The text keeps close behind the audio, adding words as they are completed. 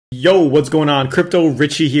Yo, what's going on? Crypto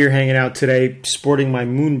Richie here, hanging out today, sporting my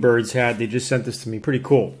Moonbirds hat. They just sent this to me. Pretty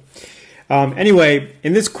cool. Anyway,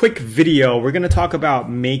 in this quick video, we're going to talk about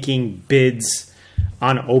making bids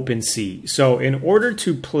on Opensea. So in order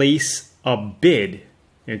to place a bid,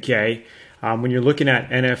 okay, when you're looking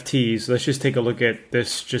at NFTs, let's just take a look at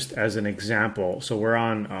this just as an example. So we're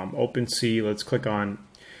on Opensea. Let's click on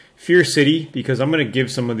Fear City, because I'm going to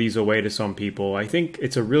give some of these away to some people. I think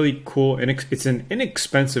it's a really cool, it's an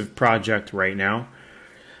inexpensive project right now,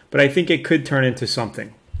 but I think it could turn into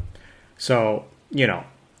something. So, you know,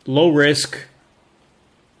 low risk,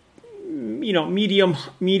 you know,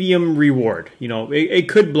 medium reward. You know, it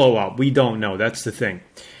could blow up. We don't know. That's the thing.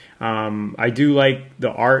 I do like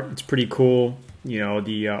the art. It's pretty cool. You know,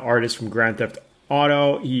 the artist from Grand Theft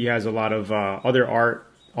Auto, he has a lot of other art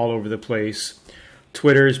all over the place.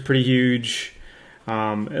 Twitter is pretty huge.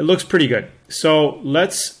 It looks pretty good. So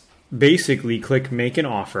let's basically click make an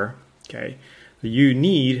offer. Okay, you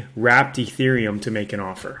need wrapped Ethereum to make an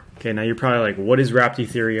offer. Okay, now you're probably like, what is wrapped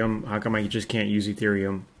Ethereum? How come I just can't use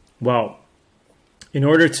Ethereum? Well, in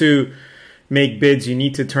order to make bids, you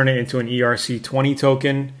need to turn it into an ERC20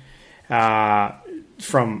 token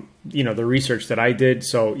from, you know, the research that I did.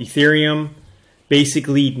 So Ethereum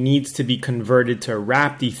basically needs to be converted to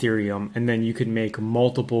wrapped Ethereum, and then you can make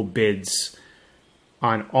multiple bids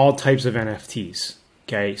on all types of NFTs.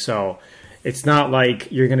 Okay, so it's not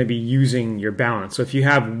like you're going to be using your balance. So if you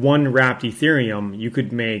have one wrapped Ethereum, you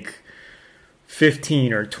could make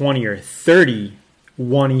 15 or 20 or 30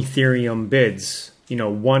 one Ethereum bids, you know,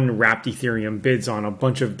 one wrapped Ethereum bids on a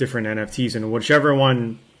bunch of different NFTs, and whichever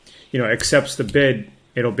one, you know, accepts the bid,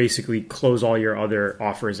 it'll basically close all your other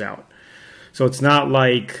offers out. So it's not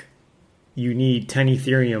like you need 10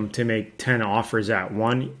 Ethereum to make 10 offers at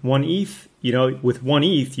one ETH. You know, with one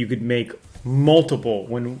ETH, you could make multiple.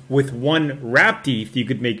 With one wrapped ETH, you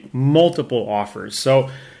could make multiple offers. So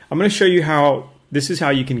I'm going to show you how, this is how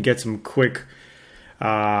you can get some quick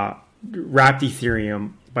wrapped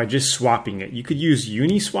Ethereum by just swapping it. You could use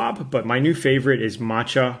Uniswap, but my new favorite is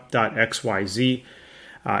matcha.xyz.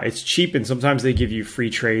 It's cheap, and sometimes they give you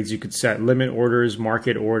free trades. You could set limit orders,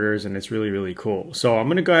 market orders, and it's really, really cool. So I'm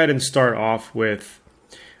going to go ahead and start off with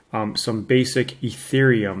some basic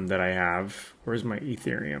Ethereum that I have. Where's my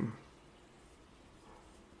Ethereum?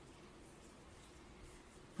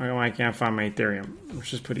 Oh, I can't find my Ethereum.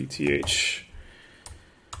 Let's just put ETH.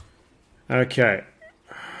 Okay.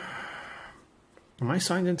 Am I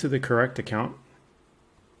signed into the correct account?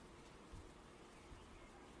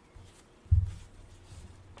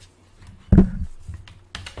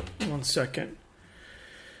 One second.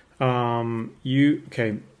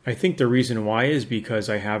 Okay, I think the reason why is because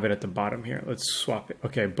I have it at the bottom here. Let's swap it.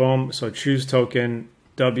 Okay, boom. So choose token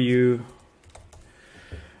W.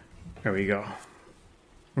 There we go.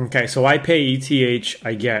 Okay, so I pay ETH,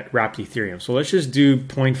 I get wrapped Ethereum. So let's just do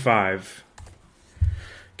 0.5.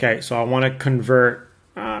 Okay, so I want to convert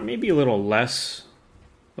maybe a little less.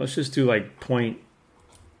 Let's just do like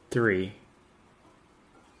 0.3.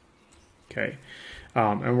 Okay.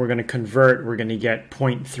 And we're going to convert, we're going to get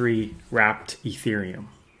 0.3 wrapped Ethereum.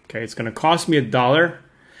 Okay, it's going to cost me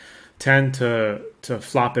 $1.10 to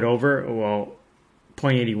flop it over. Well,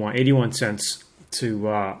 81 cents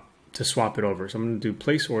to swap it over. So I'm going to do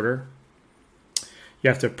place order. You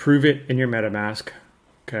have to approve it in your MetaMask.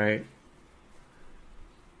 Okay,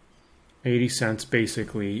 80 cents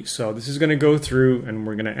basically. So this is going to go through, and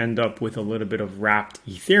we're going to end up with a little bit of wrapped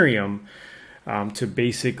Ethereum to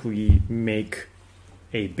basically make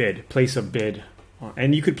a bid, place a bid,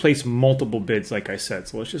 and you could place multiple bids, like I said.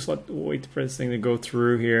 So let's just wait for this thing to go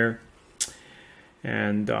through here.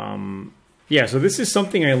 And yeah, so this is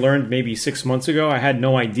something I learned maybe 6 months ago. I had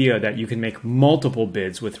no idea that you can make multiple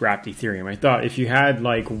bids with wrapped Ethereum. I thought if you had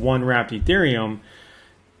like one wrapped Ethereum,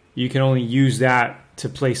 you can only use that to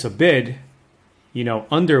place a bid, you know,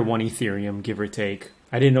 under one Ethereum, give or take.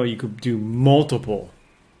 I didn't know you could do multiple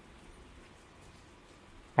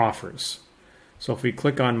offers. So if we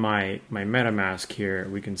click on my MetaMask here,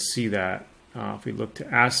 we can see that. If we look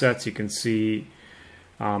to assets, you can see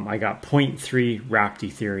I got 0.3 wrapped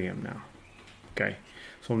Ethereum now. Okay,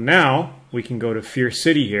 so now we can go to Fear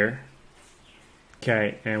City here.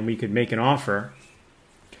 Okay, and we could make an offer.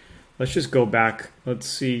 Let's just go back. Let's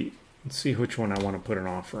see which one I want to put an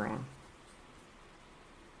offer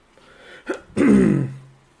on.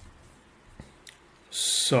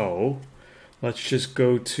 So let's just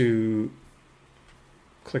go to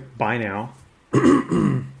click buy now.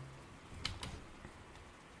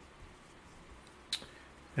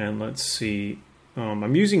 And let's see.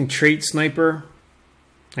 I'm using Trait Sniper.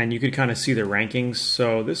 And you could kind of see the rankings.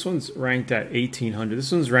 So this one's ranked at 1800.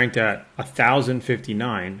 This one's ranked at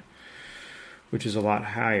 1059, which is a lot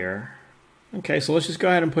higher. Okay, so let's just go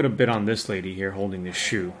ahead and put a bid on this lady here holding this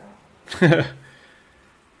shoe.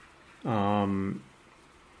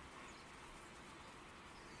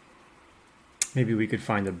 Maybe we could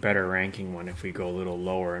find a better ranking one if we go a little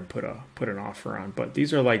lower and put an offer on. But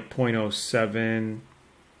these are like 0.07,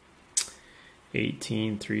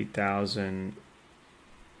 18, 3000,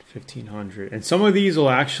 1500. And some of these will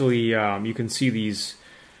actually, you can see these,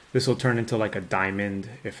 this will turn into like a diamond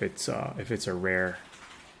if it's a rare.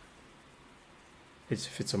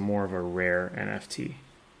 If it's a more of a rare NFT.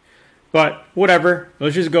 But whatever,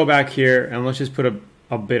 let's just go back here and let's just put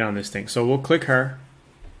a bid on this thing. So we'll click her.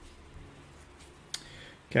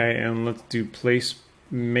 Okay, and let's do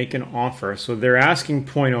make an offer. So they're asking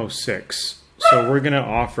 0.06. So we're gonna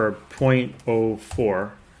offer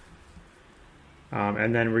 0.04.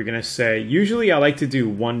 And then we're gonna say, usually I like to do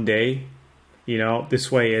 1 day, you know, this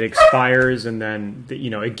way it expires and then, you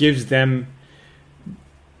know, it gives them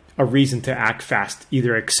a reason to act fast.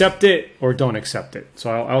 Either accept it or don't accept it. So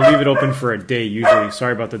I'll leave it open for a day usually.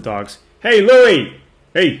 Sorry about the dogs. Hey, Louie!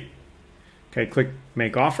 Hey! Okay, click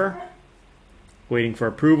make offer. Waiting for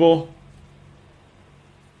approval.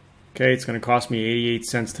 Okay, it's going to cost me 88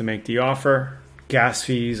 cents to make the offer. Gas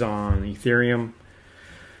fees on Ethereum.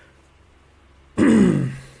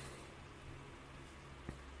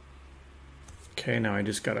 Okay, now I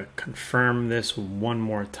just got to confirm this one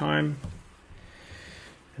more time.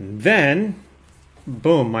 And then,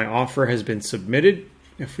 boom, my offer has been submitted.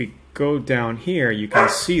 If we go down here, you can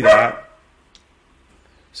see that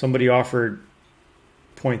somebody offered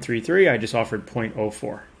 0.33, I just offered 0.04.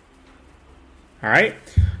 All right,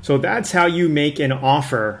 so that's how you make an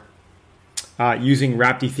offer using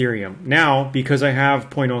wrapped Ethereum. Now, because I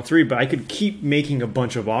have 0.03, but I could keep making a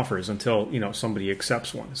bunch of offers until, you know, somebody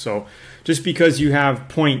accepts one. So just because you have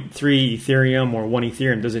 0.3 Ethereum or 1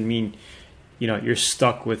 Ethereum doesn't mean, you know, you're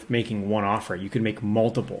stuck with making one offer. You can make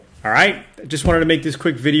multiple. All right, I just wanted to make this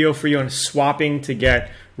quick video for you on swapping to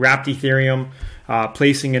get wrapped Ethereum,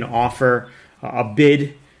 placing an offer, a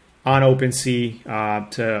bid on Opensea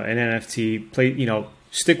to an NFT. You know,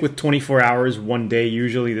 stick with 24 hours, 1 day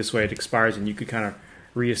usually. This way it expires and you could kind of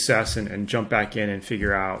reassess and jump back in and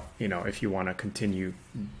figure out, you know, if you want to continue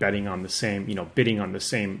betting on the same, you know, bidding on the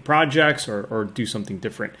same projects or do something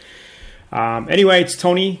different. Anyway, it's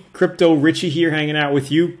Tony, Crypto Richie here hanging out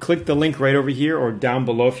with you. Click the link right over here or down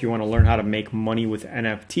below if you want to learn how to make money with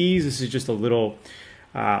NFTs. This is just a little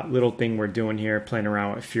thing we're doing here, playing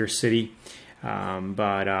around with Fear City.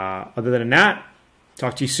 But other than that,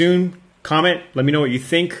 talk to you soon. Comment, let me know what you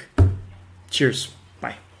think. Cheers.